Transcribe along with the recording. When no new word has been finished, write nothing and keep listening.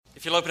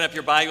If you'll open up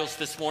your Bibles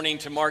this morning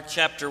to Mark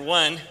chapter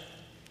 1. If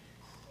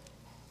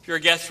you're a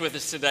guest with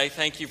us today,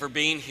 thank you for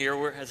being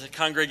here. As a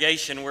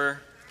congregation, we're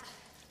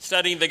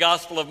studying the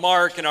Gospel of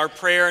Mark, and our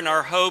prayer and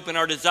our hope and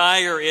our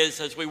desire is,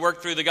 as we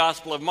work through the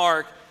Gospel of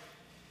Mark,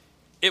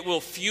 it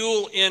will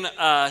fuel in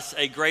us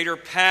a greater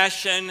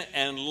passion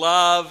and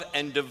love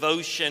and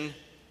devotion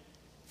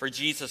for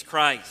Jesus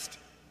Christ.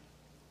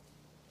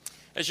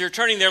 As you're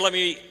turning there, let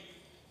me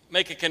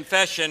make a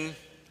confession.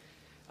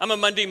 I'm a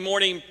Monday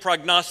morning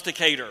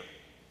prognosticator,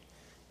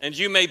 and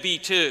you may be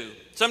too.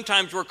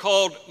 Sometimes we're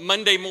called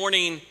Monday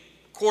morning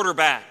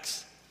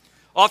quarterbacks.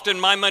 Often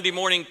my Monday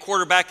morning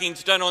quarterbacking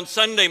is done on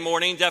Sunday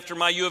mornings after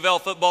my U of L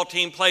football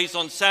team plays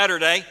on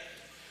Saturday,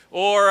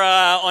 or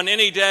on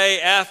any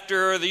day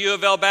after the U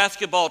of L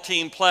basketball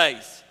team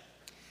plays.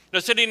 Now,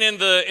 sitting in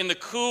the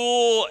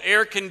cool,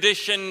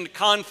 air-conditioned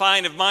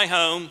confine of my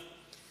home,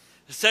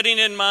 sitting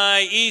in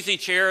my easy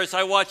chair as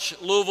I watch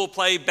Louisville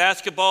play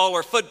basketball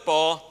or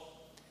football,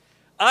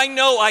 I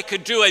know I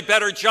could do a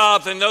better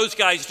job than those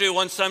guys do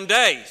on some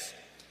days.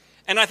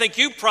 And I think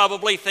you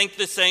probably think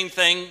the same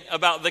thing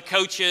about the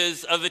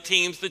coaches of the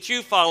teams that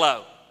you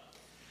follow.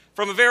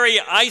 From a very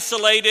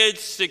isolated,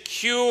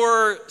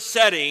 secure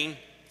setting,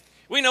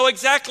 we know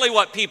exactly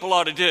what people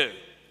ought to do.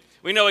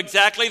 We know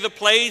exactly the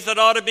plays that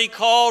ought to be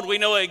called. We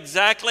know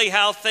exactly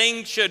how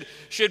things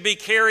should be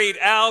carried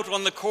out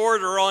on the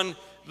court or on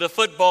the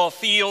football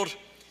field.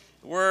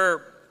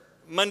 We're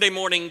Monday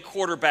morning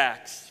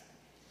quarterbacks.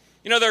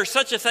 You know, there's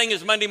such a thing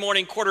as Monday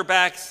morning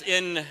quarterbacks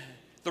in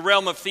the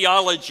realm of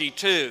theology,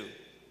 too.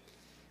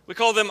 We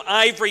call them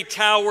ivory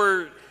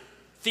tower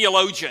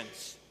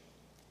theologians.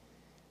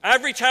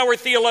 Ivory tower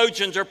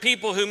theologians are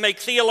people who make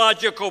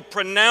theological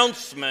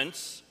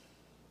pronouncements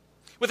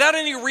without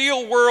any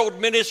real-world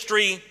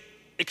ministry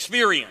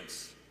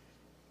experience.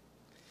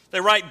 They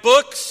write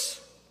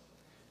books,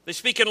 they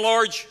speak in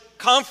large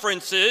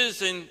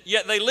conferences, and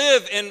yet they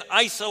live in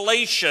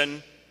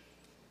isolation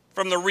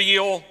from the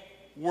real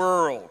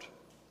world.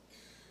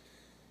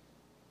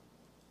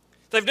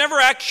 They've never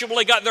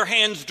actually got their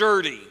hands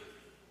dirty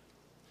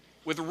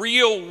with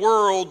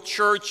real-world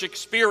church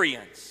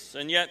experience,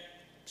 and yet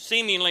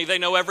seemingly they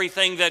know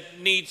everything that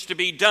needs to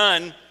be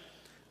done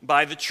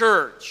by the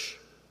church.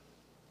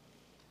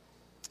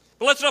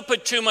 But let's not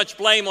put too much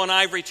blame on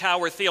ivory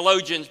tower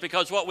theologians,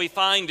 because what we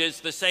find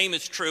is the same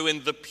is true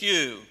in the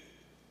pew.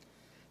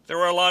 There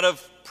are a lot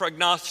of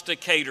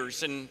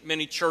prognosticators in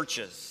many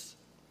churches.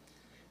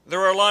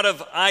 There are a lot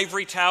of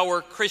ivory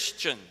tower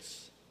Christians.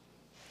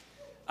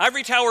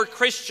 Ivory tower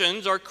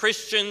Christians are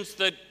Christians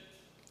that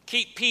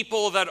keep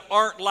people that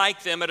aren't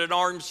like them at an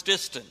arm's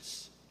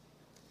distance.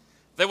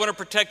 They want to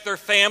protect their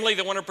family,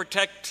 they want to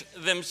protect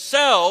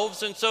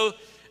themselves, and so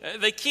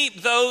they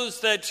keep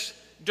those that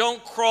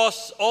don't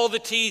cross all the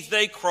T's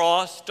they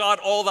cross, dot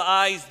all the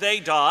I's they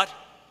dot,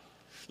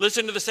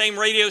 listen to the same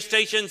radio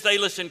stations they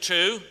listen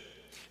to,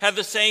 have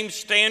the same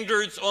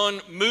standards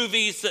on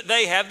movies that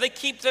they have. They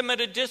keep them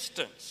at a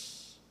distance.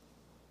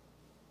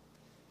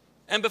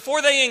 And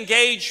before they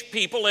engage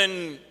people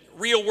in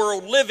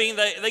real-world living,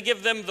 they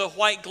give them the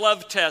white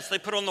glove test. They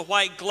put on the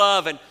white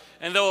glove,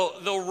 and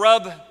they'll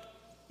rub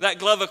that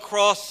glove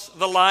across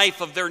the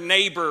life of their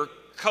neighbor,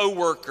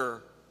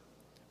 coworker,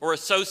 or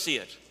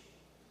associate.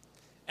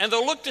 And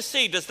they'll look to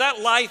see, does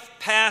that life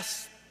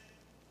pass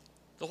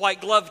the white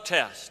glove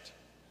test?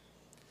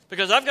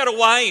 Because I've got a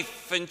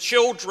wife and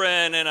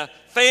children and a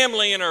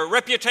family and a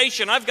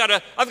reputation I've got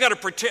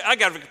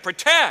to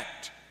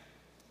protect.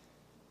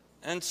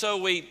 And so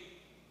we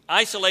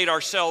isolate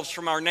ourselves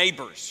from our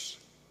neighbors.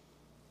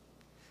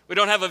 We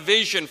don't have a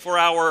vision for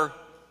our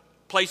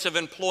place of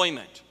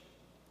employment.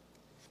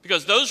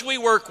 Because those we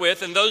work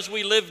with and those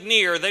we live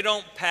near, they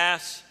don't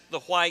pass the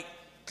white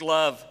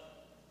glove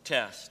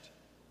test.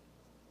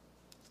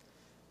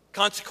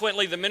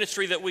 Consequently, the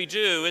ministry that we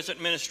do isn't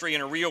ministry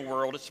in a real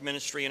world. It's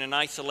ministry in an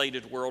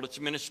isolated world.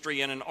 It's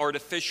ministry in an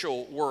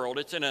artificial world.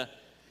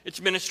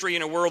 It's ministry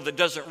in a world that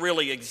doesn't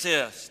really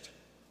exist.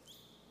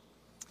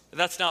 But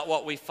that's not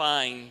what we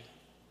find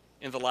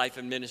in the life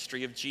and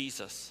ministry of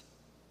Jesus.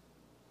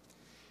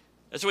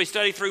 As we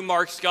study through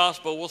Mark's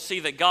gospel, we'll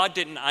see that God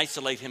didn't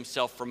isolate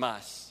himself from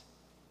us,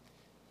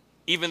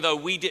 even though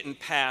we didn't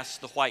pass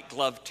the white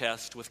glove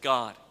test with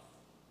God.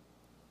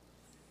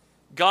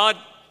 God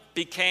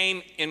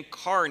became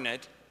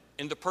incarnate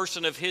in the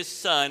person of his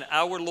Son,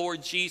 our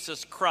Lord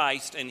Jesus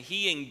Christ, and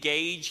he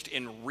engaged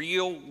in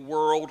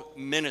real-world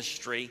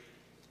ministry,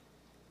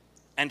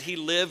 and he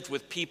lived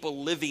with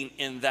people living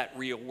in that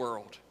real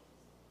world.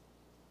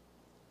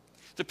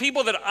 The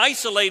people that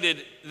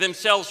isolated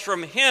themselves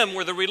from him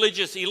were the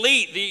religious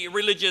elite, the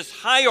religious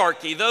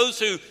hierarchy, those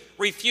who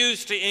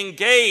refused to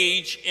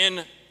engage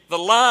in the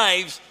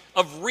lives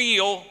of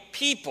real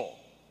people.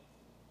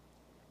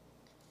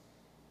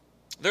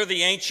 They're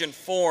the ancient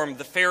form,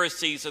 the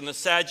Pharisees and the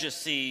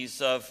Sadducees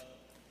of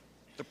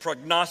the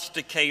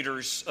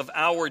prognosticators of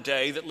our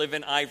day that live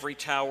in ivory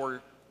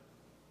tower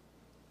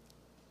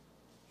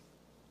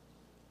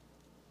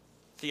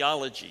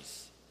theologies.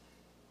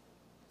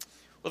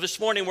 Well,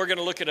 this morning we're going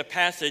to look at a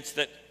passage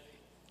that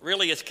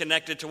really is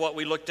connected to what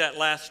we looked at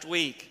last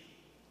week.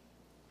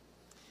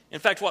 In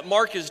fact, what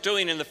Mark is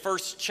doing in the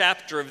first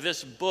chapter of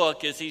this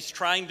book is he's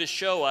trying to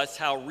show us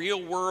how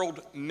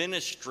real-world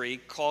ministry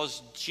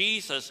caused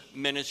Jesus'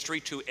 ministry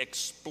to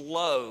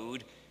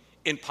explode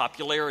in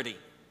popularity.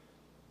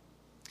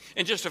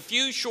 In just a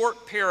few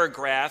short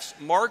paragraphs,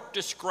 Mark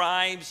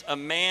describes a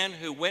man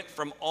who went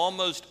from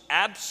almost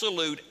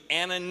absolute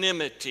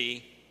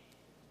anonymity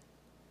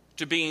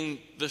to being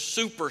the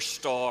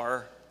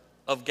superstar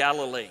of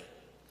Galilee.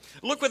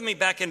 Look with me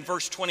back in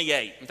verse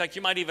 28. In fact,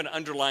 you might even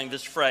underline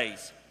this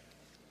phrase.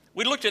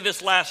 We looked at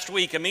this last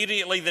week.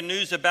 Immediately, the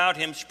news about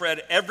him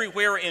spread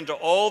everywhere into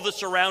all the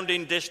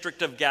surrounding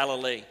district of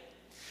Galilee.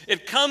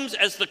 It comes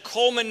as the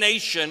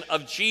culmination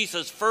of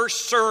Jesus'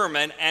 first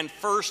sermon and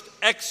first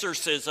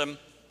exorcism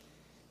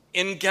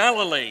in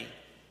Galilee,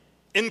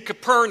 in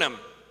Capernaum.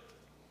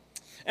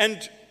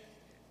 And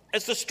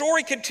as the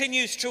story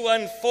continues to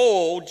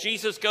unfold,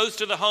 Jesus goes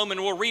to the home,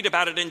 and we'll read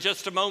about it in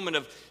just a moment,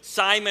 of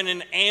Simon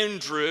and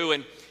Andrew,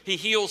 and he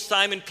heals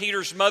Simon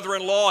Peter's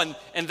mother-in-law.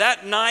 And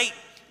that night,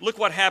 look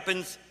what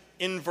happens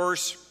in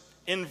verse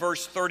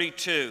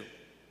 32.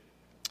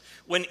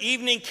 When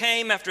evening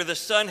came after the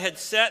sun had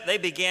set, they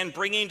began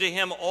bringing to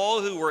him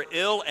all who were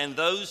ill and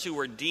those who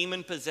were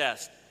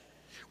demon-possessed.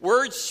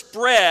 Word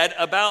spread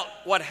about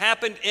what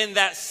happened in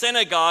that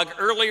synagogue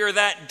earlier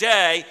that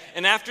day,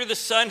 and after the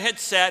sun had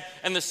set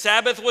and the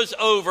Sabbath was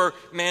over,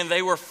 man,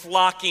 they were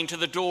flocking to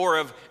the door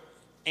of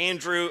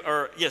Andrew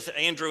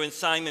and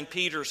Simon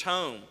Peter's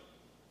home.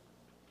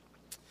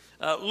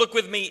 Look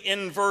with me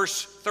in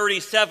verse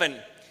 37.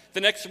 The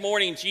next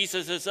morning,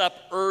 Jesus is up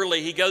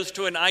early. He goes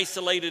to an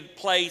isolated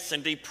place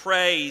and he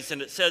prays.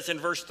 And it says in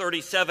verse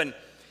 37,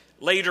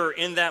 later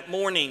in that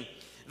morning,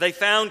 they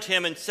found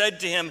him and said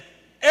to him,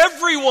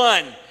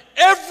 everyone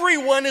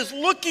is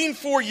looking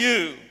for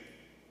you.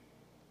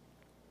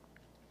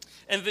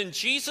 And then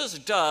Jesus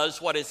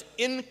does what is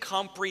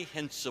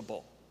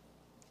incomprehensible.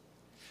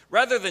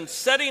 Rather than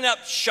setting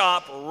up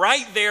shop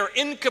right there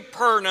in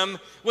Capernaum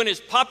when his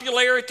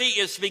popularity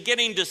is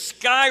beginning to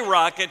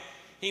skyrocket,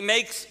 he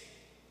makes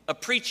a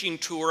preaching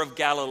tour of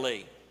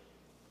Galilee.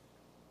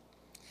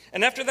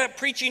 And after that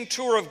preaching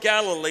tour of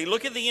Galilee,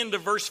 look at the end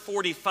of verse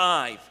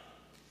 45.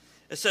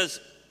 It says,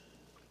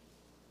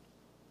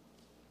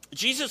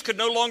 Jesus could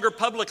no longer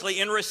publicly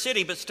enter a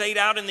city, but stayed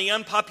out in the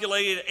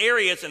unpopulated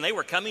areas, and they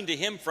were coming to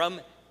him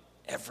from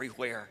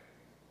everywhere.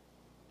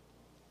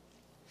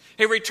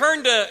 He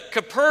returned to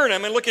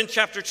Capernaum, and look in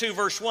chapter 2,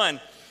 verse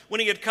 1.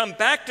 When he had come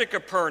back to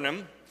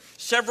Capernaum,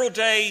 several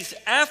days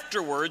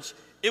afterwards,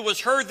 it was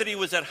heard that he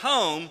was at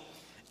home,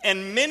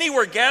 and many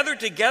were gathered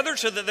together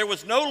so that there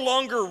was no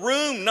longer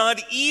room, not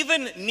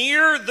even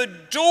near the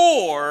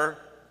door,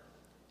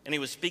 and he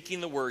was speaking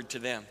the word to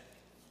them.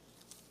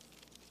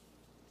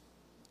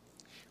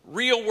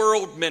 Real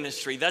world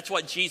ministry, that's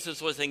what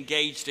Jesus was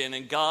engaged in,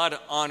 and God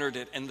honored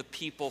it, and the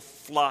people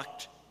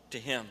flocked to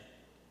him.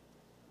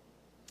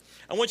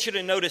 I want you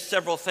to notice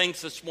several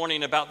things this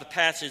morning about the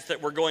passage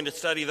that we're going to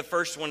study. The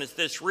first one is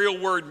this: real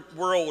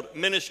world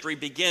ministry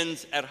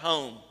begins at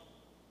home.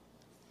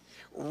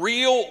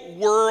 Real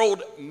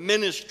world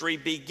ministry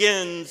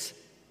begins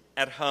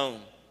at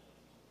home.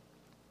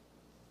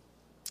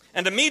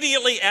 And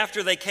immediately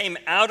after they came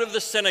out of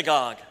the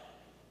synagogue,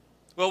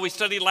 well, we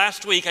studied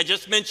last week, I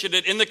just mentioned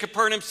it, in the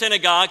Capernaum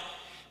synagogue,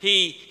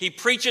 he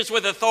preaches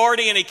with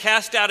authority and he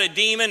cast out a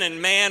demon,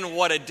 and man,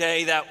 what a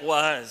day that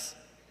was.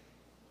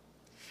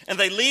 And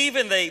they leave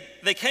and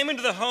they came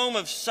into the home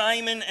of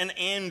Simon and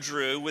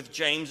Andrew with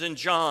James and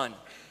John.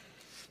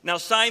 Now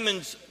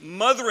Simon's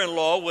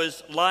mother-in-law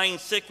was lying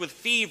sick with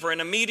fever, and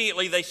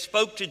immediately they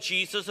spoke to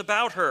Jesus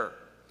about her.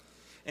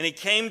 And he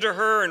came to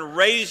her and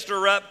raised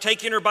her up,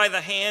 taking her by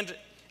the hand,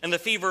 and the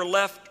fever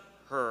left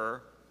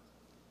her,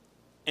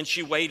 and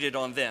she waited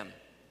on them.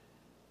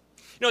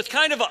 You know, it's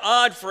kind of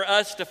odd for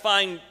us to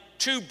find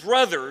two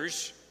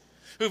brothers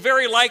who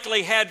very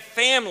likely had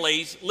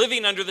families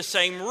living under the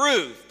same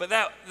roof, but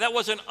that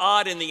wasn't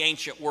odd in the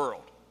ancient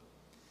world.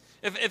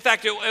 In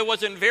fact, it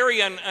wasn't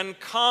very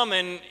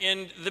uncommon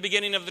in the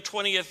beginning of the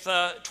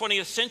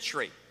 20th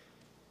century.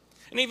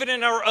 And even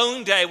in our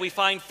own day, we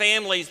find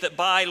families that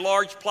buy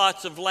large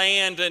plots of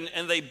land and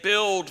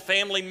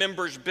family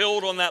members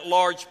build on that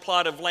large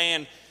plot of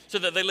land so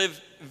that they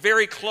live in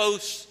very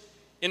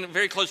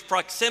close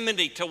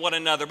proximity to one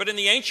another. But in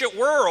the ancient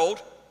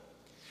world,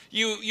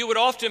 you would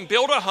often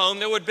build a home.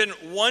 There would have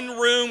been one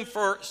room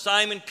for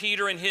Simon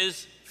Peter and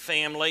his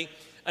family,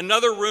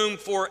 another room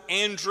for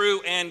Andrew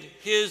and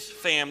his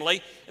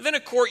family, and then a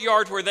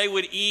courtyard where they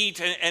would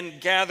eat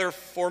and gather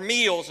for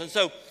meals. And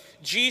so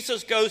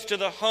Jesus goes to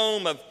the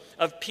home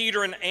of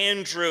Peter and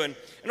Andrew, and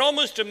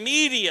almost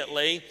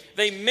immediately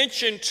they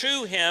mention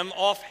to him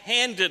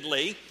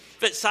offhandedly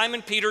that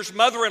Simon Peter's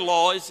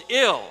mother-in-law is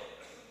ill.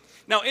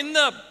 Now in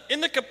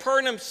the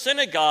Capernaum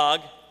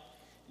synagogue,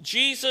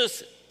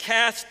 Jesus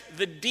cast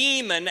the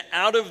demon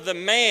out of the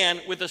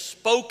man with a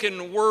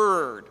spoken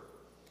word.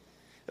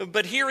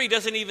 But here he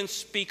doesn't even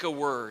speak a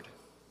word.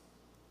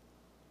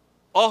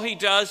 All he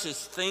does is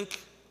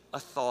think a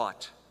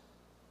thought.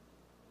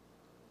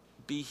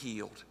 be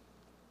healed.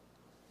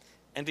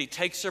 And he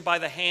takes her by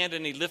the hand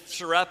and he lifts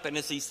her up, and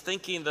as he's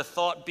thinking the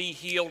thought, be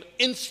healed,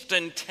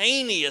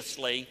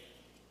 instantaneously,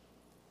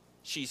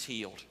 she's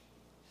healed.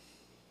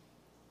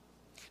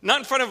 Not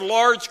in front of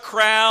large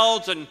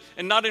crowds and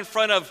not in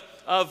front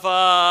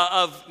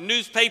of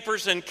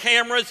newspapers and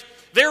cameras.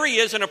 There he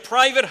is in a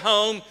private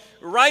home,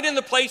 right in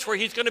the place where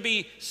he's going to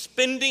be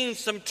spending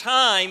some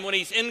time when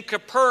he's in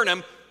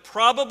Capernaum,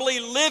 probably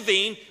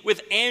living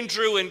with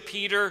Andrew and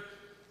Peter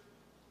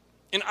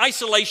in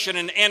isolation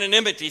and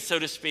anonymity, so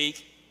to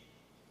speak.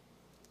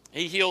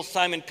 He heals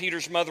Simon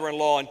Peter's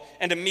mother-in-law,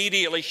 and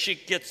immediately she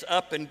gets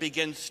up and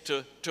begins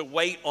to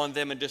wait on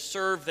them and to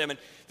serve them. And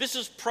this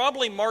is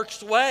probably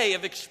Mark's way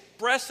of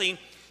expressing,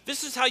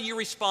 this is how you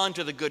respond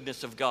to the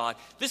goodness of God.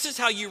 This is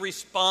how you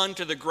respond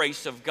to the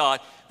grace of God.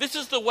 This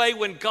is the way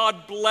when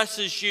God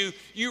blesses you,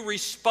 you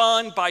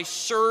respond by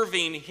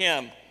serving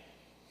Him.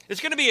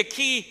 It's going to be a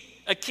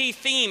key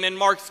theme in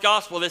Mark's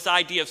gospel, this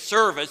idea of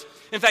service.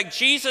 In fact,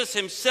 Jesus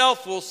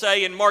himself will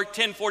say in Mark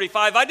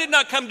 10:45, I did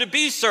not come to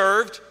be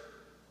served.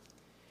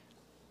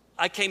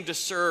 I came to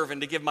serve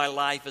and to give my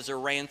life as a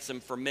ransom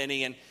for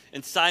many. And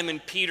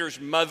Simon Peter's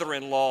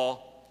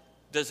mother-in-law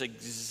does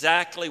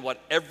exactly what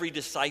every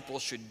disciple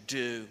should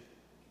do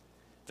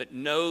that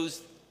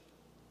knows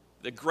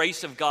the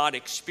grace of God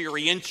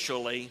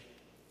experientially.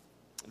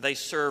 They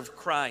serve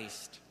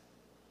Christ.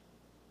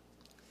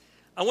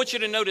 I want you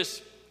to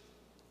notice,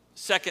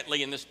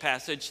 secondly, in this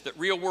passage, that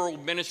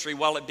real-world ministry,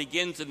 while it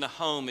begins in the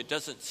home, it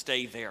doesn't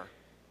stay there.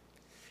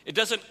 It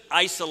doesn't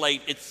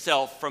isolate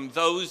itself from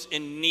those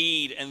in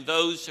need and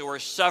those who are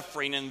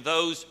suffering and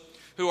those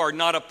who are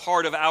not a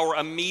part of our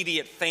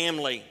immediate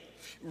family.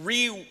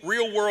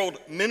 Real-world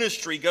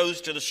ministry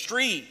goes to the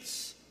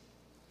streets.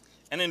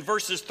 And in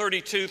verses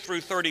 32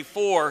 through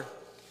 34,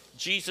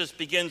 Jesus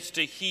begins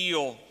to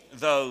heal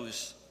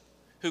those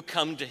who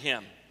come to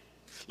him.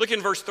 Look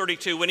in verse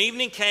 32. When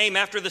evening came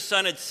after the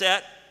sun had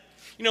set,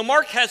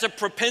 Mark has a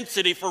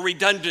propensity for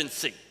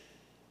redundancy.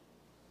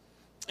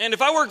 And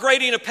if I were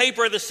grading a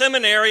paper at the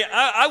seminary,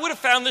 I would have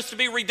found this to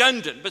be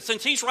redundant. But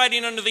since he's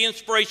writing under the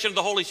inspiration of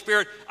the Holy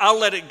Spirit, I'll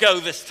let it go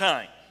this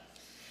time.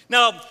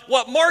 Now,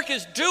 what Mark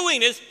is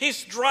doing is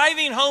he's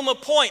driving home a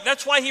point.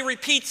 That's why he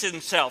repeats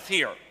himself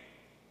here.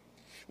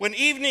 When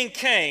evening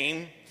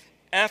came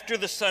after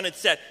the sun had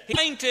set, he's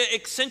trying to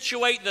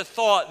accentuate the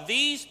thought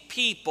these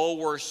people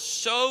were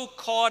so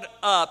caught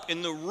up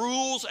in the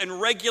rules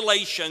and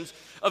regulations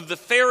of the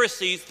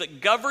Pharisees that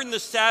governed the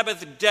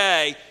Sabbath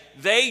day,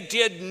 they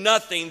did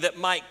nothing that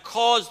might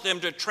cause them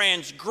to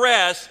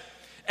transgress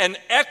an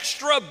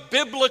extra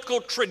biblical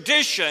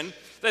tradition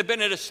that had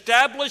been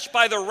established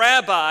by the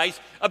rabbis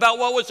about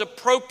what was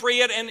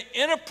appropriate and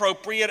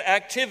inappropriate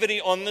activity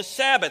on the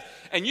Sabbath.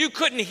 And you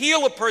couldn't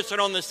heal a person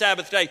on the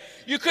Sabbath day.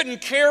 You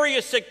couldn't carry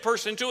a sick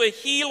person to a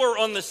healer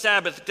on the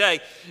Sabbath day.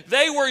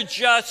 They were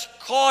just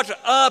caught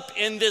up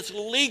in this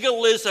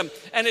legalism,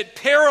 and it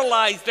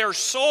paralyzed their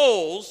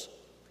souls.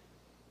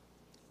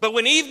 But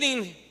when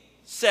evening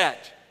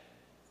set,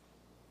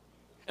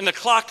 and the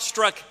clock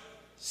struck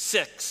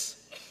 6,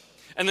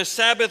 and the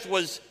Sabbath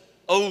was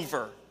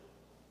over,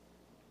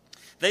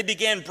 they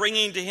began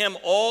bringing to him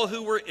all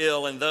who were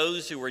ill and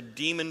those who were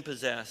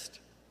demon-possessed.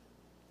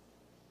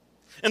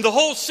 And the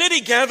whole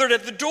city gathered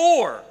at the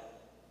door.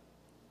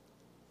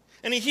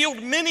 And he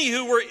healed many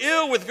who were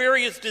ill with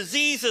various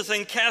diseases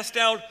and cast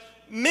out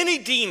many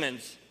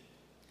demons.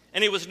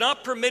 And he was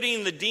not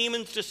permitting the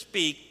demons to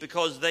speak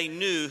because they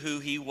knew who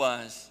he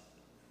was.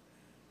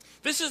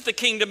 This is the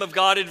kingdom of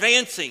God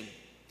advancing.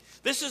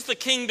 This is the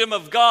kingdom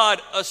of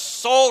God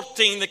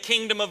assaulting the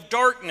kingdom of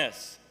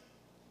darkness.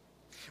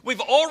 We've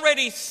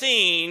already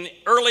seen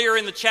earlier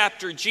in the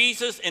chapter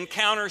Jesus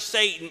encounter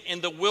Satan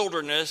in the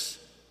wilderness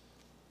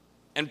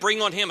and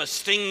bring on him a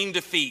stinging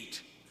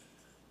defeat.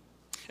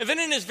 And then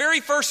in his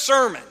very first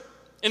sermon,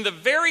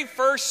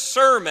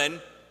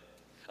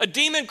 a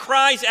demon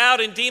cries out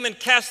and demon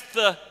casts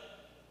the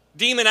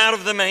demon out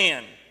of the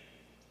man.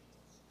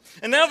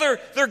 And now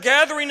they're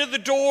gathering at the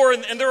door,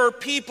 and there are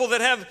people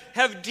that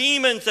have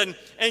demons,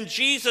 and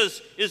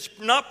Jesus is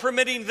not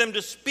permitting them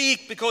to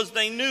speak because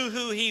they knew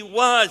who he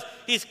was.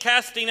 He's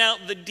casting out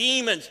the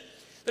demons.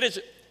 That is,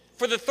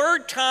 for the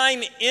third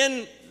time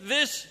in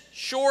this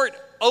short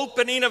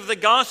opening of the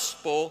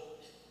gospel,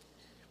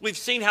 we've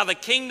seen how the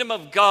kingdom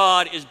of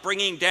God is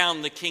bringing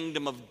down the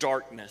kingdom of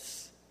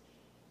darkness.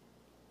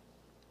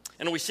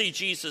 And we see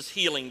Jesus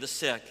healing the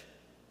sick.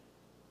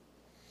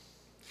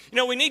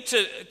 We need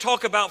to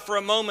talk about for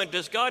a moment,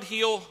 does God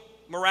heal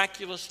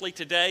miraculously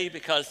today?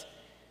 Because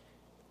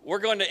we're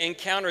going to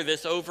encounter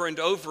this over and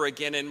over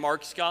again in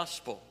Mark's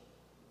gospel.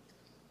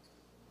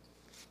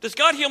 Does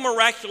God heal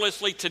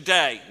miraculously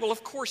today? Well,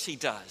 of course he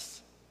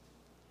does.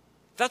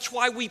 That's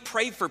why we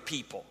pray for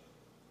people.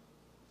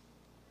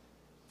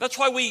 That's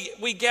why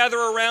we gather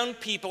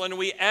around people and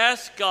we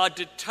ask God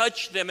to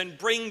touch them and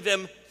bring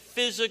them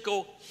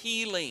physical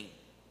healing.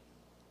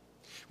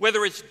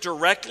 whether it's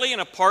directly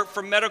and apart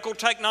from medical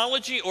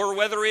technology or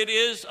whether it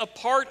is a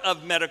part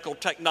of medical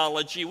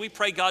technology. We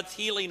pray God's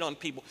healing on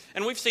people.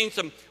 And we've seen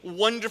some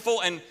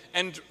wonderful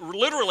and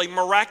literally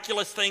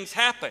miraculous things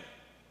happen.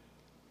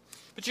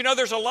 But you know,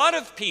 there's a lot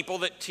of people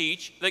that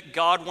teach that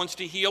God wants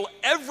to heal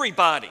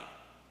everybody.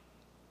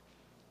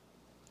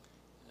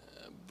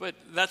 But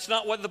that's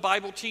not what the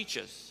Bible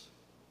teaches.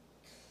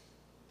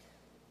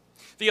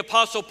 The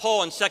Apostle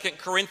Paul in 2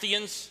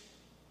 Corinthians,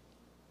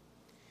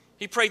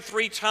 he prayed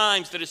 3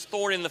 times that his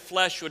thorn in the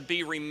flesh would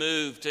be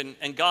removed,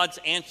 and God's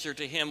answer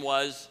to him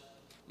was,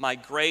 "My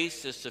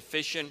grace is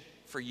sufficient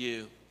for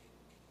you."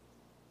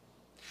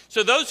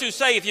 So those who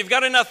say if you've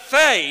got enough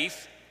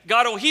faith,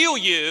 God will heal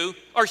you,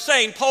 are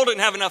saying Paul didn't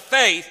have enough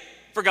faith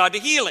for God to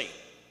heal him.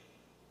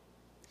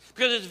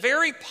 Because it's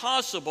very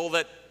possible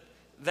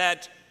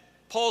that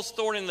Paul's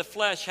thorn in the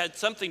flesh had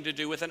something to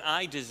do with an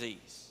eye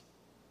disease.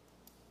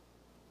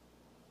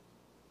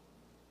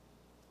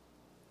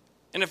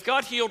 And if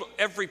God healed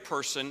every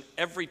person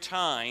every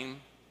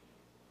time,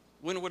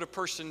 when would a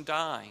person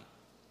die?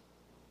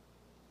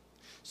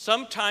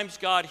 Sometimes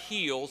God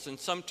heals and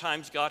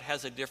sometimes God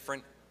has a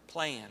different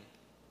plan.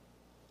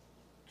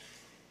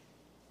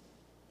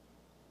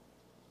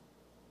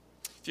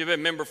 If you've been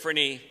a member for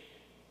any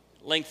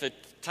length of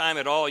time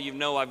at all, you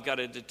know I've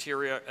got a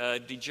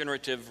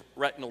degenerative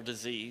retinal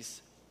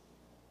disease.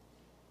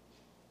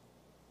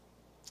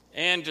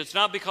 And it's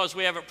not because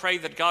we haven't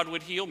prayed that God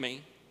would heal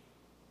me.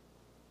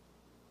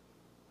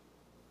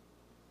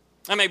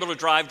 I'm able to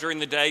drive during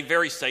the day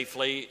very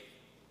safely,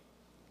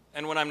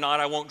 and when I'm not,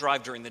 I won't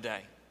drive during the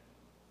day.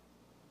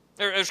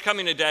 There's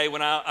coming a day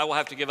when I will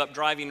have to give up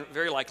driving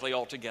very likely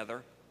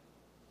altogether.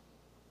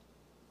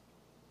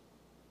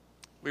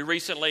 We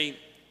recently,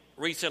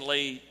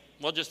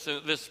 just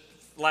this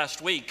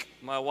last week,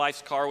 my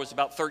wife's car was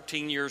about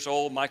 13 years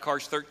old. My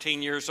car's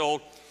 13 years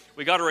old.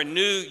 We got her a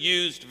new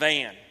used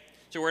van.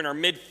 So we're in our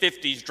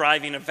mid-50s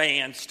driving a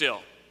van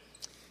still.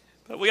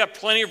 But we got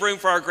plenty of room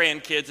for our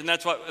grandkids, and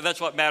that's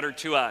what mattered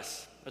to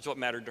us. That's what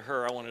mattered to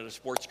her. I wanted a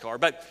sports car,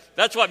 but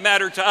that's what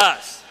mattered to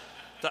us.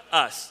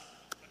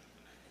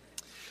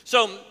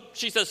 So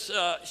she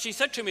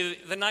said to me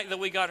the night that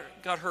we got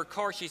her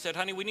car, she said,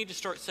 "Honey, we need to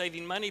start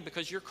saving money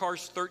because your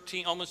car's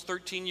almost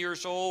 13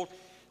 years old.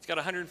 It's got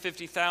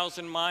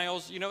 150,000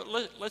 miles. You know,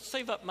 let's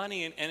save up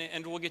money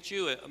and we'll get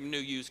you a new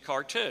used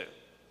car too."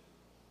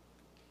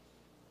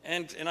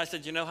 And I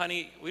said, "You know,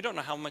 honey, we don't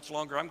know how much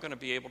longer I'm going to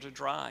be able to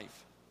drive."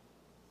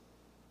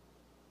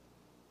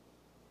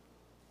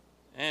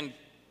 And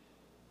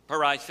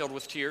her eyes filled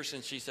with tears,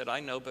 and she said, "I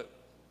know, but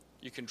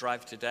you can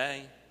drive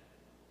today."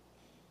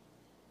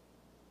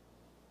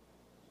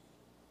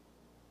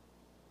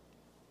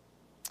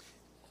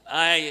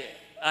 I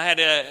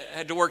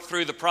had to work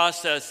through the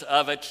process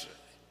of it.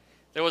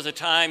 There was a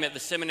time at the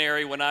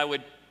seminary when I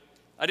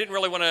didn't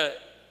really want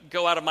to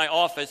go out of my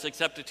office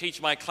except to teach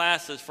my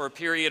classes for a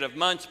period of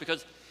months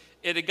because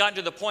it had gotten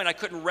to the point I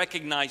couldn't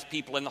recognize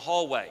people in the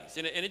hallways.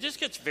 And it just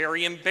gets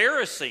very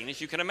embarrassing,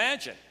 as you can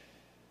imagine.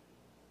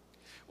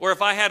 Or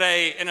if I had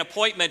an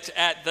appointment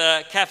at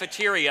the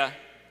cafeteria,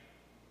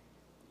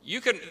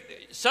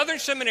 Southern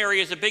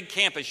Seminary is a big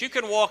campus. You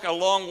can walk a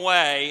long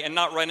way and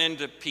not run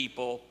into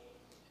people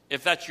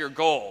if that's your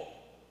goal.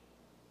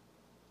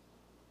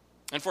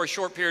 And for a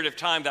short period of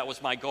time, that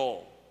was my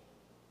goal.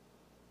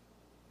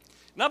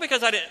 Not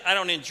because I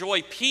don't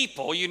enjoy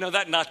people, you know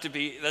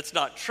that's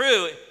not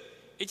true.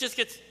 It just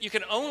you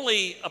can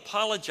only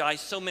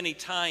apologize so many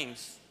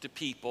times to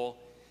people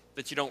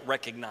that you don't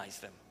recognize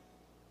them.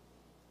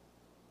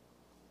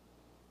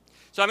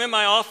 So I'm in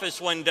my office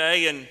one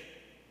day, and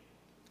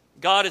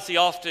God, as he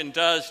often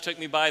does, took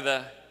me by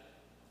the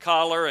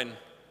collar and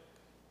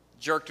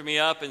jerked me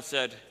up and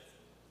said,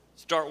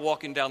 "Start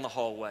walking down the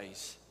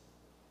hallways.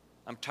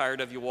 I'm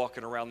tired of you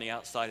walking around the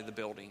outside of the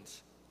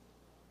buildings."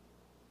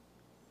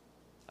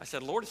 I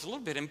said, "Lord, it's a little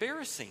bit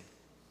embarrassing."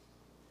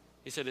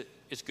 He said,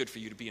 "It's good for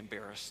you to be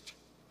embarrassed.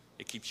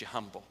 It keeps you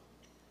humble."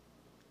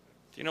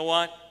 Do you know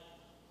what?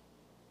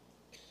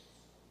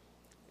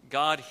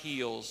 God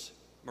heals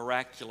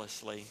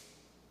miraculously,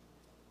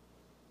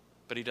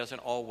 but he doesn't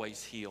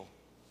always heal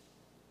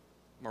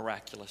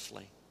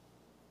miraculously.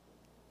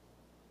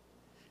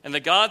 And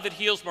the God that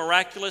heals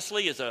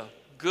miraculously is a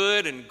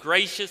good and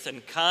gracious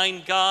and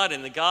kind God.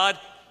 And the God,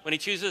 when he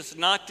chooses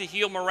not to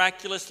heal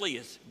miraculously,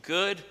 is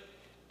good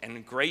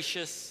and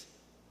gracious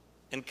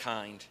and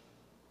kind.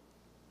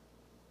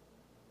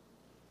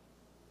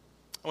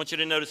 I want you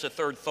to notice a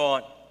third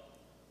thought.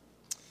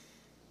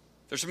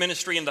 There's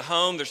ministry in the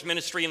home, there's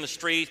ministry in the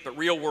streets, but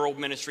real world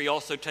ministry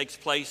also takes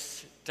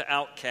place to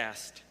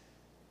outcast.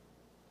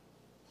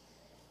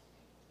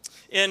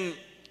 In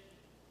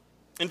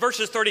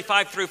verses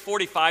 35 through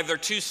 45, there are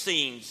 2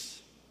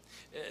 scenes.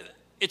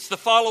 It's the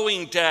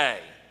following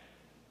day.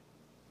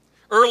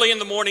 Early in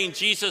the morning,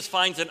 Jesus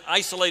finds an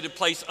isolated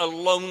place, a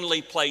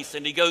lonely place,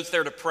 and he goes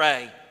there to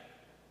pray.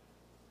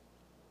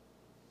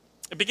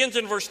 It begins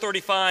in verse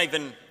 35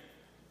 and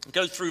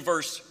goes through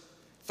verse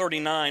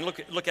 39.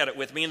 Look at it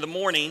with me. In the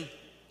morning,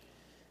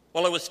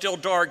 While it was still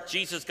dark,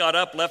 Jesus got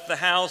up, left the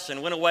house,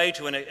 and went away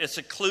to a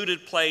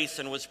secluded place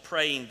and was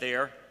praying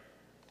there.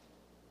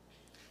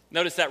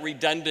 Notice that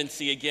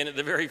redundancy again at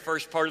the very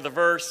first part of the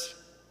verse.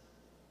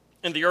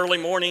 In the early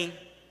morning,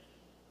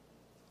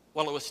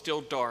 while it was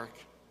still dark,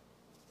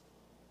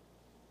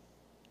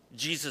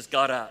 Jesus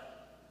got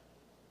up,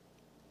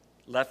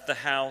 left the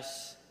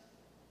house,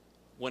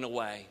 went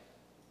away.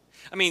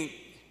 I mean,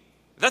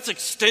 that's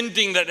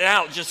extending that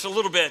out just a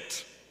little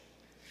bit.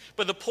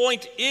 But the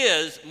point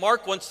is,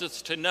 Mark wants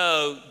us to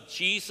know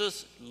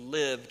Jesus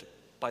lived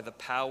by the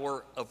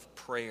power of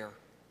prayer.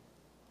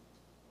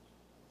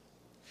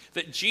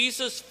 That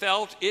Jesus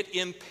felt it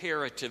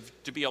imperative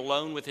to be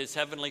alone with his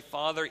heavenly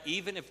Father,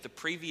 even if the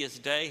previous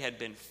day had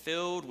been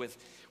filled with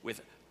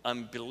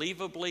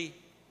unbelievably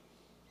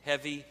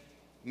heavy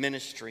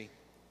ministry.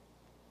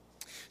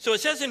 So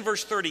it says in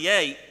verse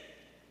 38,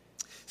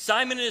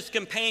 Simon and his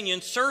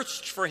companions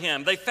searched for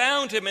him. They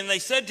found him and they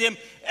said to him,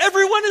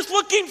 "Everyone is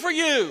looking for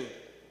you.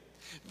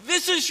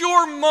 This is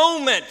your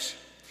moment.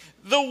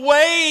 The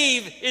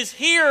wave is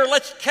here.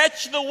 Let's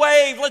catch the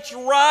wave. Let's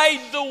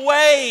ride the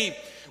wave.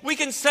 We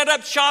can set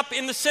up shop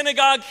in the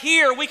synagogue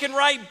here. We can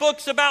write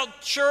books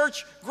about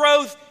church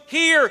growth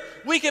here.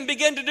 We can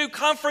begin to do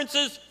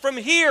conferences from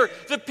here.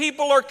 The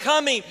people are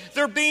coming.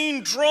 They're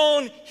being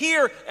drawn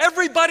here.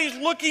 Everybody's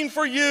looking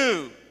for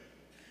you."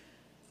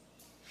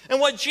 And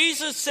what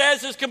Jesus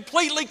says is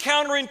completely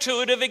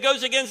counterintuitive. It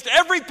goes against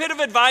every bit of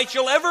advice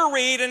you'll ever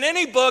read in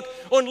any book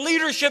on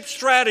leadership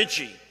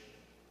strategy.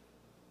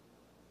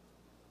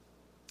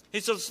 He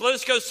says, "Let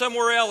us go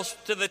somewhere else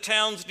to the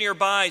towns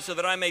nearby so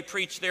that I may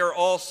preach there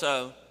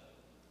also.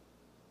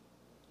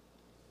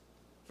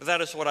 For that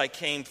is what I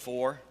came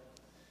for."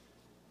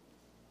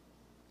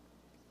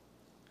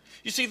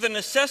 You see, the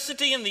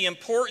necessity and the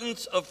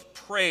importance of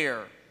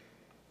prayer,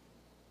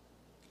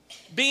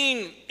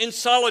 being in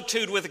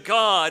solitude with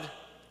God,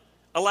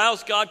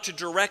 allows God to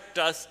direct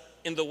us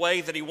in the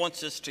way that he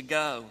wants us to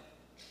go.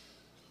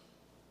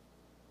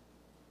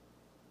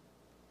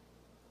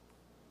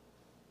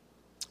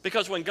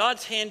 Because when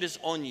God's hand is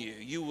on you,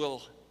 you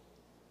will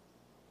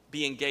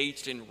be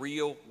engaged in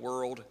real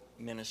world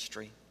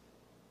ministry.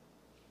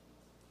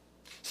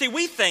 See,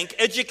 we think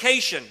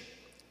education,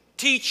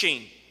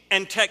 teaching,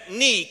 and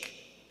technique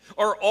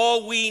are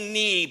all we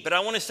need. But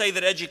I want to say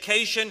that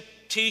education,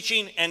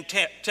 teaching, and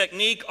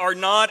technique are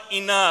not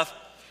enough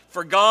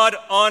for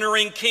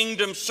God-honoring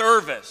kingdom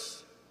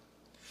service.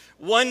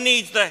 One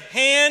needs the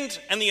hand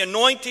and the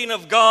anointing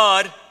of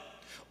God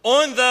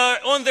on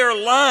their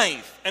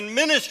life and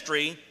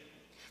ministry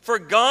for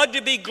God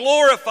to be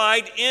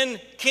glorified in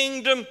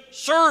kingdom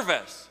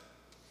service.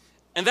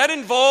 And that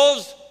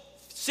involves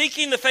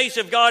seeking the face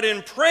of God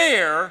in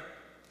prayer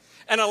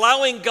and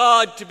allowing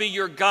God to be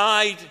your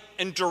guide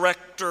and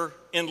director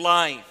in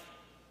life.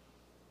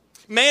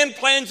 Man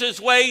plans his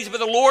ways, but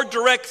the Lord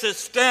directs his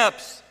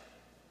steps.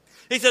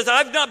 He says,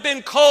 "I've not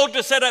been called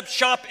to set up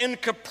shop in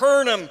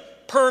Capernaum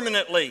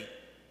permanently.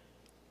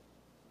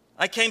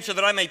 I came so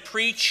that I may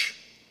preach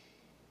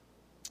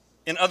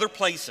in other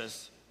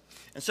places."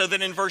 And so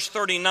then in verse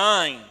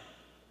 39,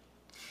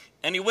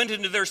 "And he went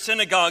into their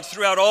synagogues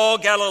throughout all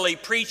Galilee,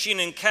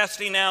 preaching and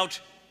casting out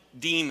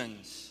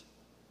demons."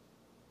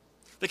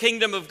 The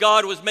kingdom of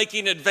God was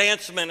making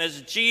advancement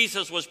as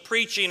Jesus was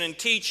preaching and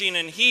teaching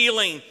and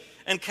healing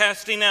and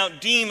casting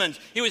out demons.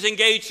 He was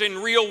engaged in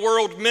real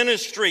world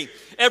ministry.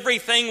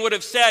 Everything would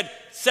have said,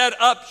 set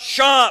up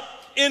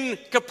shop in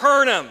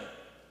Capernaum.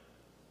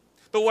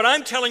 But what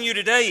I'm telling you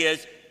today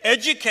is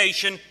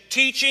education,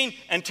 teaching,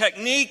 and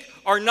technique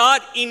are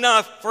not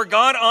enough for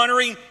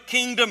God-honoring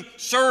kingdom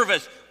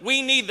service.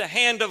 We need the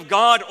hand of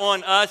God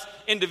on us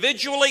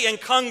individually and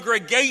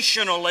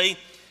congregationally,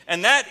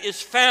 and that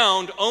is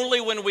found only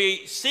when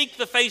we seek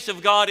the face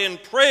of God in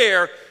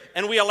prayer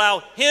and we allow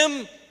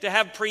him to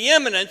have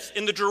preeminence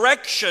in the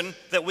direction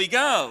that we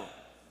go.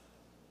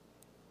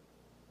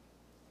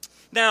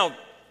 Now,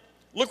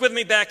 look with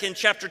me back in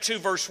chapter 2,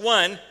 verse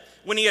 1,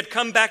 when he had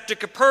come back to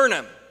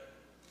Capernaum.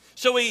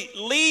 So he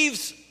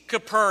leaves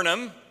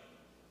Capernaum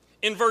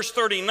in verse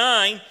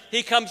 39.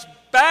 He comes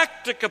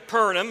back to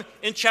Capernaum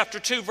in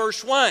chapter 2,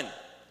 verse 1.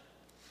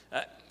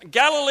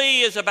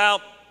 Galilee is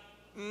about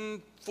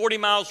 40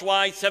 miles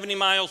wide, 70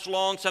 miles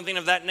long, something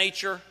of that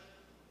nature.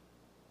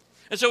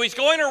 And so he's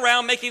going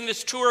around making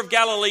this tour of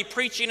Galilee,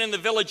 preaching in the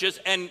villages,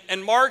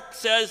 and Mark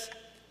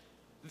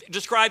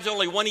describes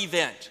only one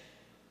event.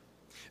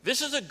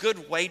 This is a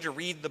good way to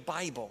read the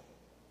Bible.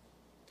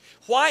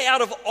 Why,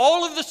 out of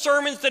all of the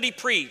sermons that he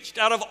preached,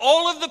 out of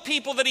all of the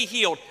people that he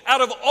healed,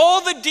 out of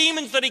all the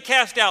demons that he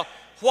cast out,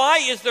 why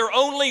is there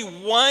only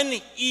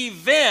one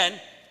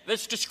event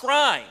that's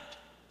described?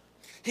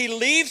 He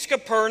leaves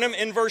Capernaum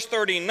in verse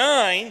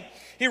 39.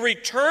 He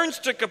returns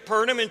to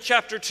Capernaum in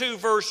chapter 2,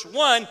 verse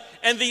 1.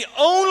 And the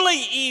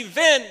only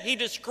event he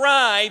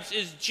describes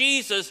is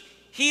Jesus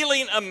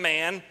healing a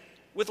man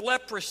with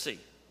leprosy.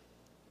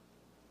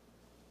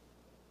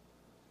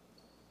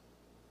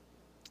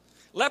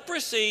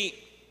 Leprosy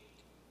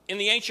in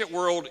the ancient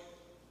world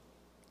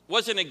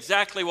wasn't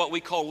exactly what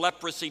we call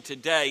leprosy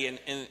today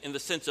in the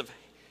sense of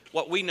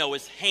what we know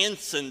as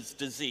Hansen's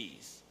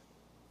disease.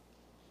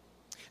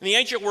 In the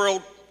ancient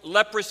world,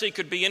 leprosy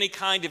could be any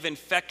kind of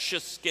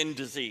infectious skin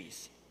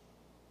disease.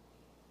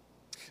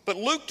 But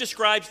Luke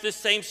describes this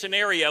same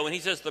scenario, and he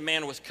says the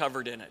man was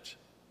covered in it.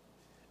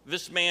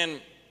 This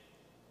man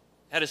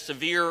had a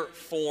severe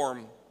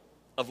form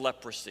of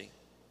leprosy.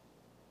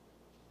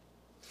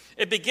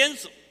 It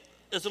begins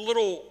as a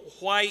little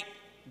white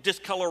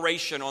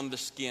discoloration on the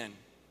skin.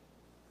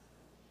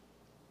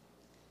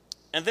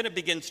 And then it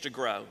begins to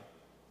grow.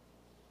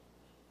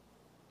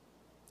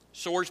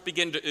 Sores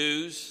begin to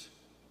ooze.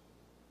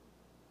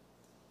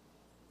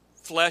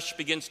 Flesh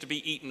begins to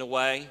be eaten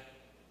away.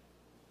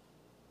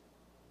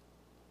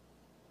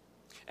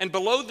 And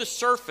below the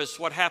surface,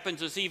 what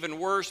happens is even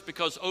worse,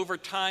 because over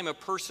time a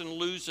person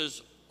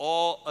loses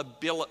all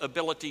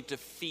ability to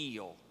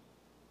feel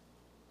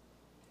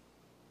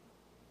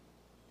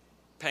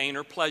pain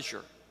or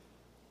pleasure.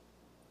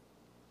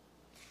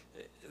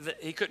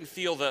 He couldn't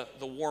feel the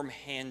warm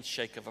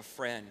handshake of a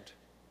friend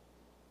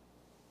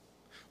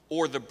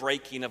or the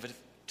breaking of a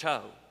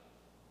toe.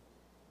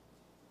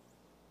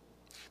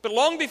 But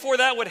long before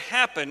that would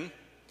happen,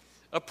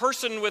 a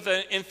person with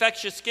an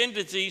infectious skin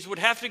disease would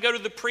have to go to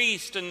the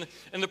priest, and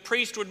the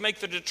priest would make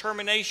the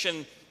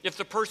determination if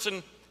the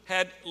person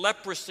had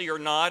leprosy or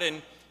not.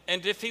 And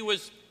if he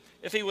was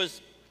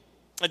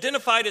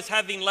identified as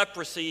having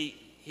leprosy,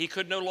 he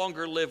could no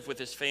longer live with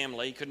his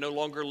family. He could no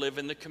longer live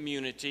in the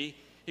community.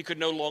 He could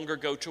no longer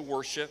go to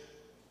worship.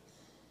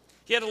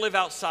 He had to live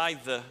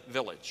outside the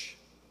village.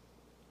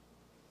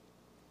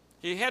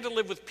 He had to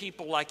live with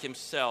people like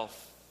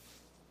himself,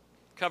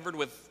 covered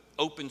with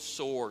open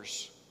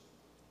sores,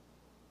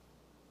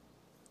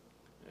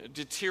 a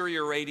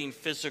deteriorating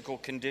physical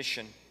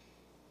condition.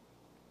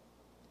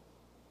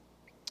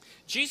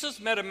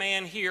 Jesus met a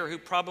man here who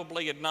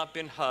probably had not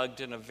been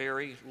hugged in a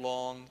very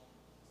long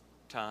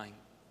time.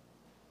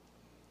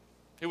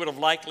 He would have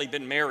likely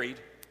been married.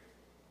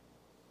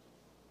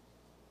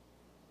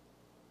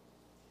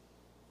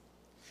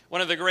 One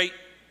of the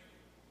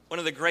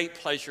great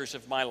pleasures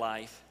of my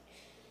life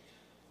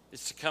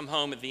is to come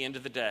home at the end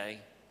of the day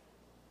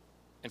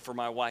and for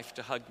my wife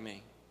to hug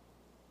me.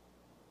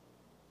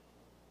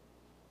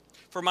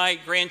 For my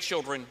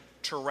grandchildren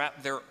to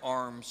wrap their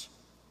arms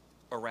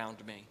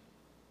around me.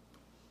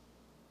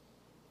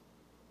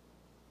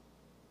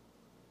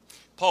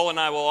 Paul and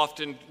I will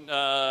often,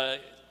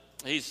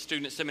 he's a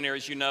student at seminary,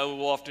 as you know,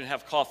 we'll often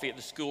have coffee at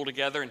the school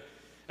together. And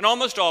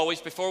almost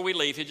always, before we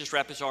leave, he'd just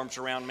wrap his arms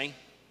around me.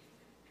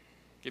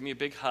 Give me a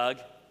big hug,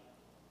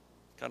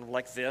 kind of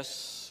like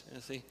this,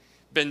 as he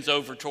bends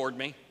over toward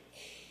me.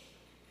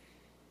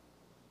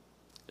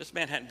 This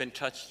man hadn't been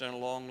touched in a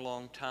long,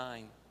 long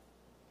time.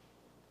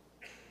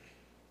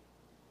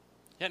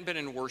 He hadn't been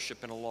in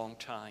worship in a long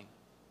time.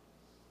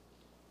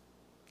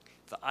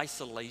 The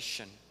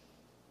isolation,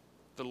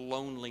 the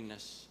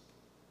loneliness,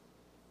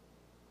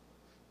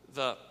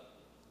 the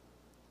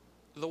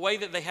way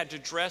that they had to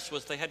dress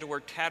was they had to wear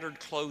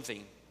tattered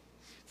clothing.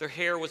 Their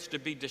hair was to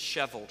be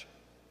disheveled.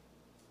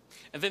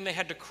 And then they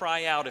had to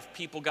cry out if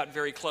people got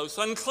very close,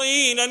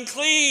 "Unclean,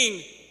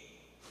 unclean!"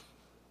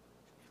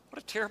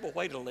 What a terrible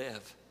way to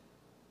live.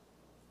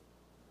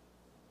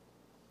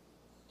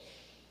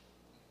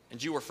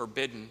 And you were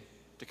forbidden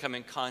to come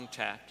in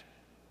contact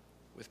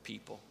with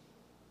people.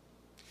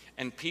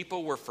 And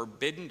people were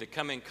forbidden to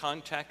come in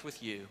contact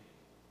with you.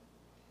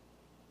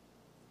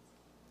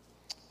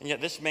 And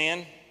yet this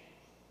man,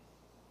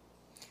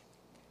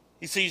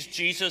 he sees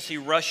Jesus, he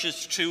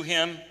rushes to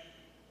him.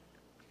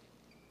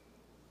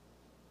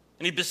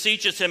 And he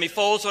beseeches him. He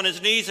falls on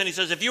his knees and he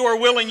says, "If you are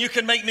willing, you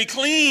can make me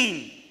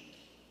clean."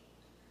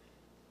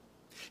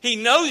 He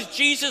knows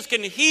Jesus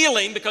can heal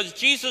him because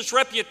Jesus'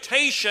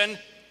 reputation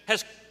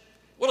has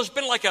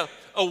been like a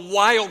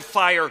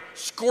wildfire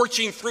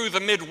scorching through the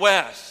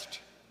Midwest.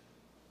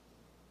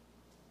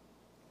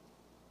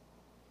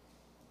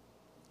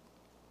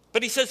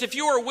 But he says, if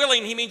you are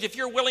willing, he means if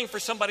you're willing for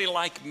somebody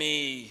like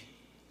me,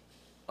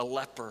 a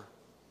leper,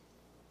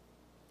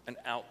 an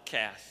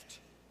outcast,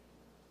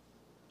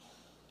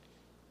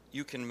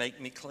 you can make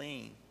me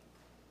clean.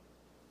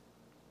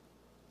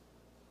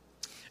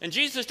 And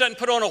Jesus doesn't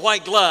put on a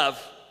white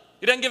glove.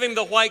 He doesn't give him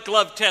the white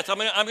glove test. I'm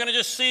going to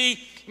just see,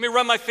 let me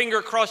run my finger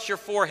across your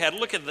forehead.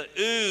 Look at the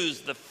ooze,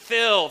 the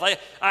filth.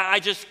 I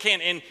just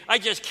can't, and I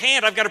just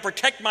can't. I've got to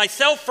protect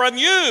myself from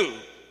you.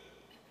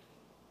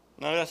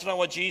 No, that's not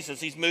what Jesus.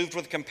 He's moved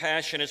with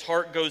compassion. His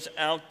heart goes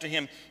out to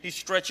him. He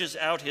stretches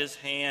out his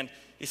hand.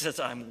 He says,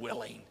 I'm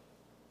willing.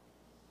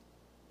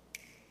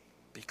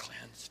 Be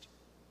cleansed.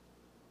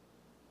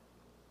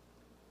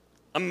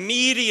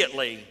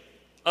 Immediately,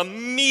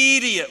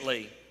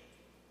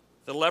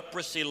 the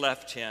leprosy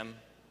left him,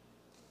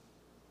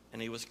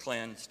 and he was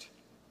cleansed.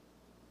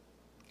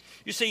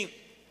 You see,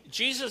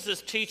 Jesus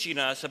is teaching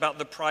us about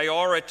the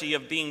priority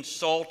of being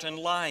salt and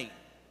light.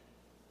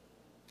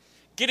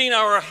 Getting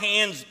our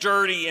hands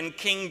dirty in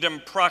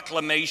kingdom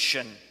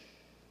proclamation.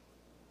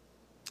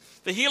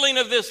 The healing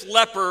of this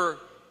leper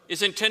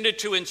is intended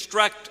to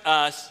instruct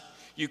us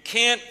you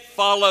can't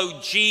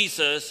follow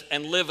Jesus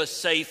and live a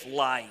safe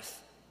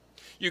life.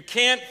 You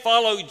can't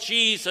follow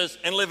Jesus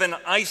and live in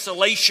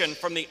isolation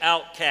from the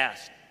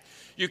outcast.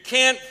 You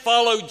can't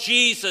follow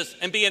Jesus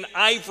and be an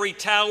ivory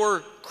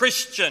tower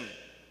Christian.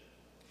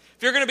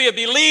 If you're going to be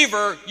a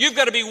believer, you've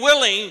got to be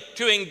willing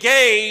to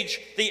engage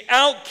the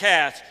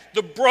outcast,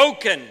 the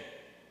broken.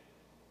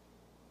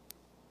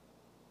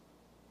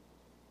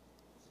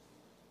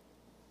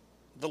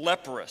 The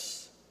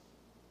leprous.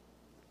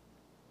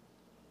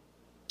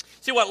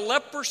 See, what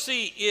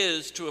leprosy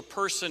is to a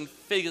person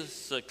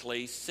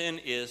physically, sin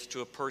is to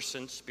a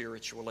person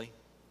spiritually.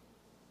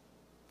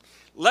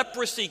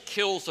 Leprosy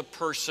kills a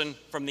person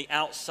from the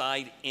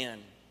outside in.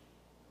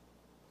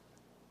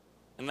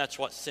 And that's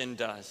what sin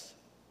does.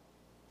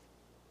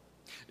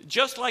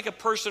 Just like a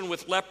person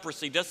with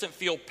leprosy doesn't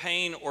feel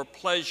pain or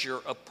pleasure,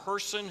 a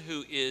person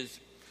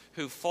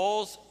who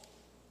falls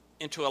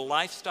into a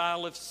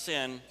lifestyle of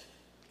sin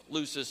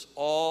loses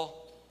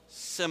all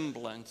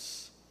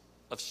semblance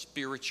of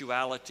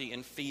spirituality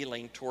and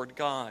feeling toward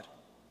God.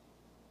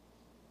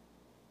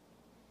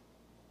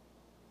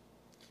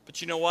 But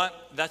you know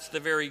what? That's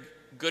the very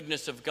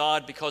goodness of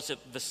God, because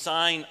the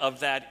sign of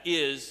that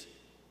is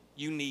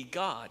you need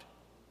God.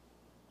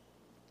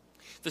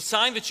 The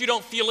sign that you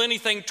don't feel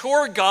anything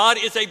toward God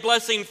is a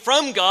blessing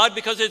from God,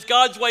 because it's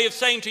God's way of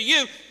saying to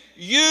you,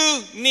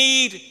 you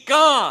need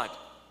God.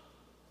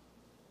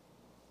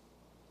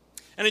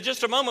 And in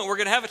just a moment, we're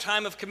going to have a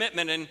time of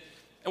commitment, and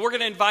we're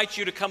going to invite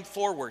you to come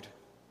forward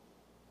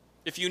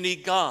if you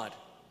need God.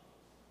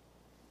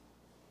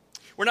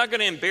 We're not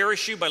going to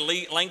embarrass you by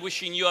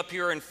languishing you up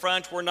here in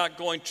front. We're not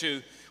going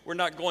to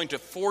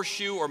force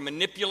you or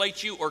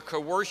manipulate you or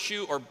coerce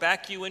you or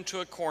back you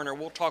into a corner.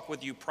 We'll talk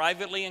with you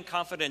privately and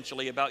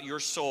confidentially about your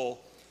soul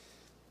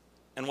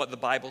and what the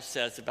Bible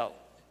says about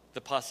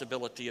the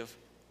possibility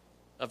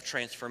of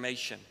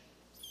transformation.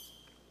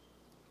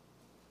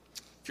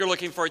 If you're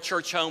looking for a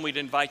church home, we'd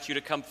invite you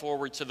to come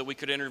forward so that we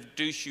could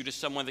introduce you to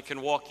someone that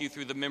can walk you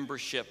through the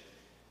membership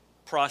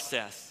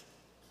process.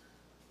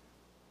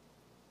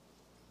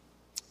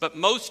 But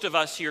most of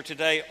us here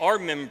today are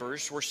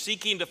members. We're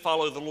seeking to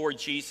follow the Lord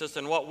Jesus,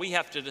 and what we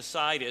have to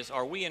decide is,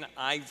 are we an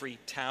ivory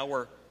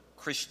tower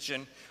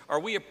Christian? Are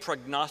we a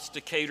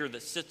prognosticator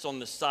that sits on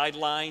the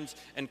sidelines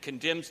and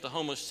condemns the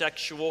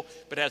homosexual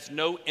but has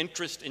no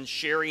interest in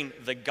sharing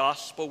the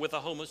gospel with a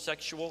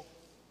homosexual?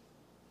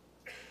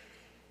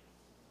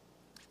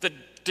 That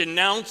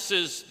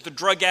denounces the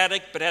drug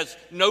addict but has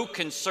no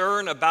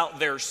concern about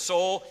their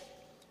soul?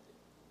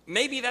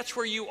 Maybe that's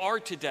where you are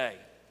today.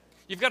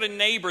 You've got a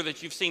neighbor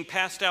that you've seen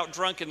passed out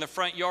drunk in the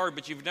front yard,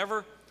 but you've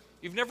never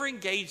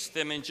engaged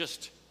them in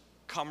just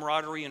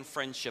camaraderie and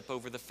friendship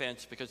over the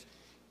fence because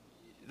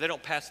they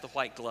don't pass the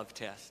white glove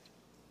test.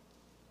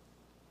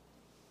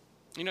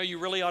 You know, you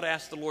really ought to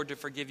ask the Lord to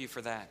forgive you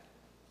for that.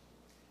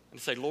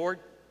 And say, Lord,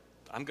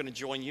 I'm going to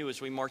join you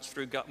as we march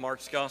through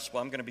Mark's gospel.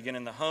 I'm going to begin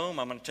in the home.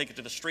 I'm going to take it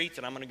to the streets,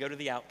 and I'm going to go to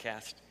the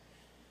outcast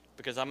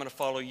because I'm going to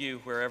follow you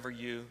wherever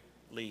you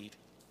lead.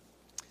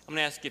 I'm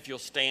going to ask if you'll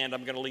stand.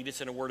 I'm going to lead us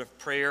in a word of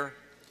prayer.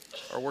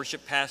 Our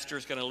worship pastor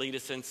is going to lead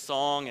us in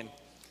song and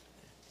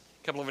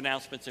a couple of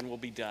announcements, and we'll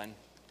be done.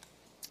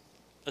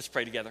 Let's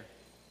pray together.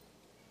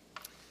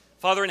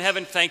 Father in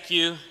heaven, thank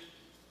you.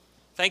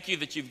 Thank you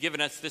that you've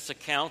given us this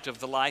account of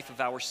the life of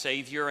our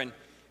Savior, and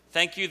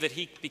thank you that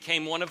he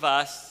became one of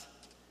us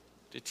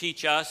to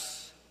teach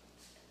us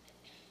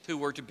who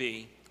we're to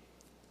be.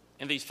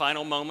 In these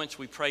final moments,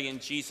 we pray in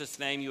Jesus'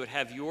 name you would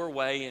have your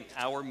way in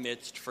our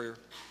midst for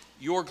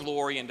your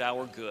glory and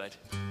our good.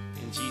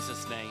 In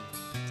Jesus' name,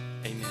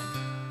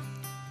 amen.